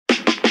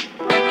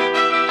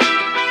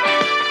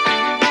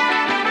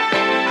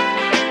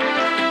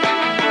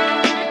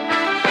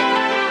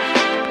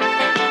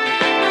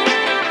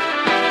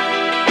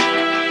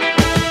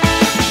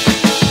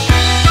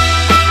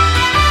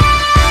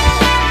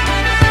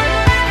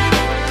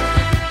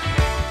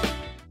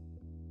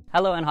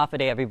Hello and happy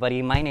day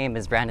everybody. My name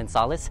is Brandon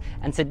Salas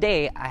and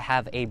today I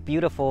have a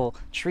beautiful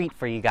treat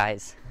for you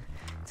guys.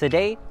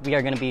 Today we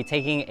are going to be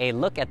taking a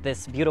look at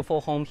this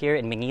beautiful home here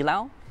in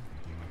Mangilao.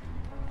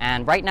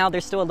 And right now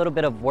there's still a little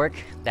bit of work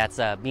that's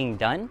being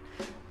done,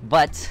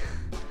 but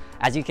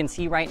as you can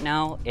see right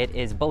now, it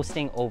is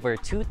boasting over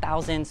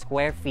 2,000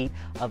 square feet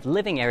of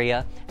living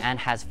area and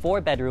has 4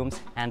 bedrooms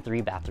and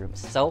 3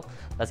 bathrooms. So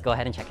let's go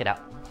ahead and check it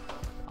out.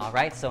 All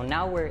right, so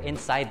now we're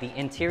inside the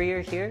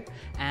interior here,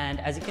 and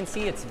as you can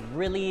see, it's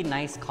really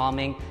nice,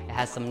 calming. It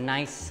has some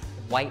nice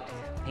white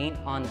paint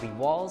on the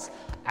walls,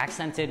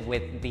 accented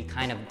with the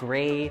kind of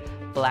gray,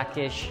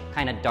 blackish,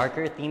 kind of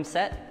darker theme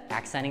set,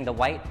 accenting the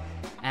white.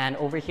 And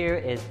over here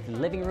is the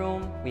living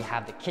room. We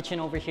have the kitchen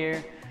over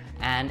here.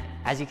 And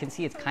as you can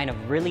see, it's kind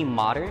of really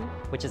modern,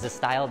 which is a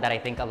style that I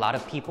think a lot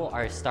of people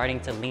are starting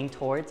to lean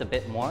towards a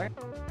bit more.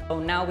 So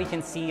now we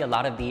can see a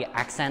lot of the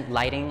accent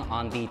lighting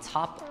on the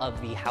top of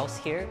the house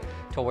here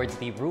towards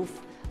the roof.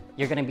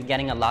 You're going to be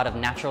getting a lot of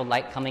natural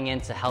light coming in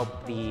to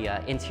help the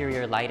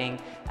interior lighting,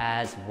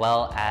 as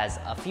well as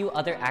a few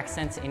other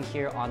accents in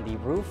here on the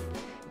roof.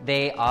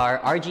 They are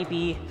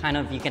RGB, kind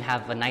of, you can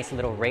have a nice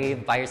little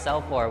rave by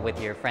yourself or with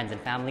your friends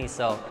and family.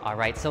 So, all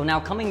right, so now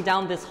coming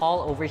down this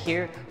hall over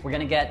here, we're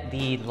gonna get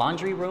the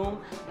laundry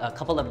room, a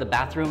couple of the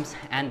bathrooms,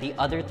 and the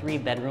other 3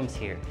 bedrooms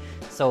here.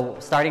 So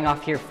starting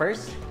off here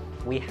first,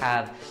 we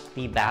have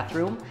the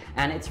bathroom,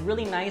 and it's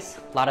really nice,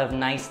 a lot of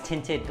nice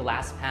tinted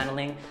glass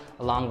paneling,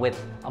 along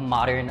with a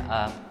modern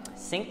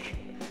sink.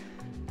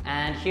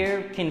 And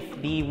here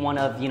can be one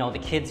of, the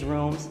kids'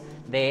 rooms.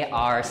 They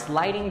are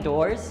sliding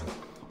doors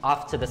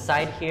off to the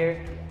side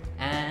here,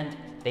 and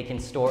they can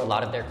store a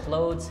lot of their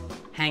clothes,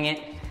 hang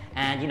it,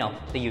 and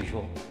the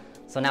usual.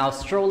 So now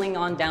strolling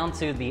on down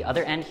to the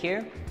other end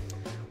here,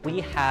 we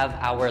have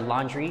our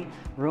laundry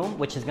room,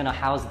 which is gonna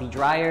house the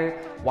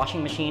dryer,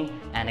 washing machine,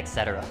 and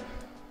etc.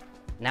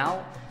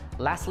 Now,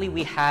 lastly,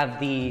 we have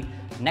the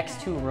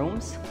next 2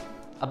 rooms,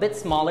 a bit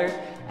smaller,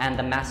 and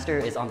the master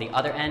is on the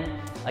other end.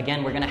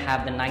 Again, we're gonna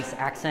have the nice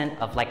accent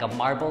of like a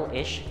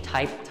marble-ish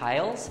type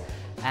tiles,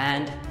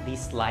 and the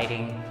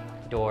sliding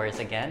doors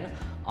again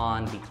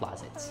on the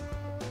closets.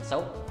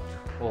 So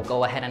we'll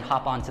go ahead and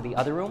hop on to the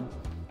other room.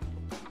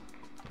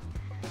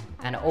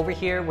 And over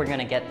here, we're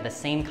gonna get the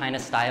same kind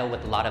of style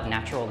with a lot of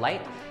natural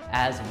light,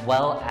 as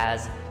well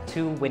as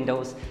 2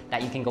 windows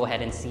that you can go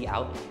ahead and see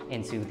out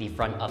into the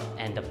front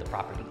end of the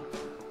property.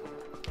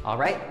 All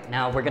right,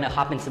 now we're gonna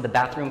hop into the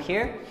bathroom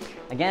here.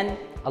 Again,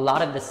 a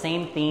lot of the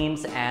same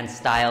themes and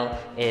style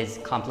is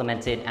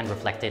complemented and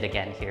reflected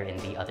again here in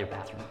the other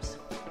bathrooms.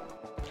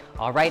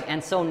 All right,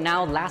 and so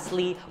now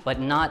lastly but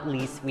not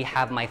least, we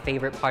have my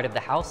favorite part of the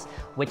house,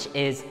 which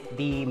is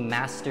the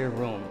master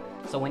room.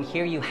 So in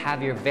here you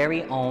have your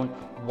very own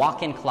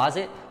walk-in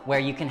closet where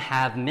you can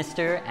have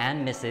Mr.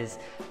 and Mrs.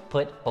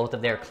 put both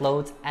of their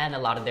clothes and a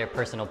lot of their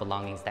personal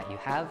belongings that you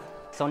have.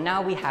 So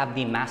now we have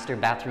the master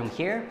bathroom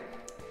here.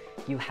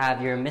 You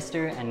have your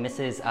Mr. and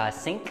Mrs.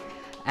 Sink,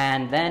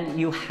 and then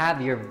you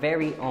have your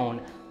very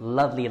own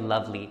lovely,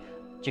 lovely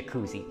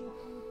jacuzzi,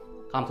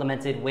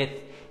 complemented with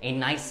a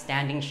nice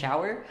standing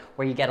shower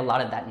where you get a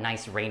lot of that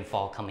nice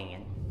rainfall coming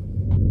in.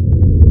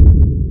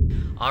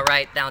 All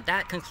right, now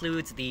that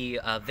concludes the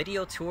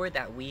video tour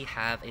that we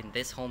have in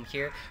this home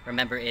here.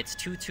 Remember, it's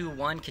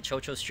 221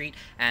 Quichocho Street,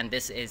 and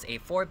this is a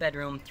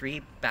 4-bedroom,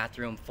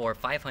 3-bathroom for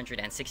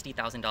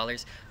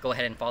 $560,000. Go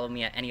ahead and follow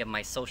me at any of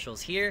my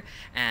socials here,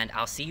 and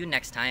I'll see you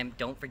next time.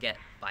 Don't forget,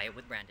 buy it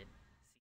with Brandon.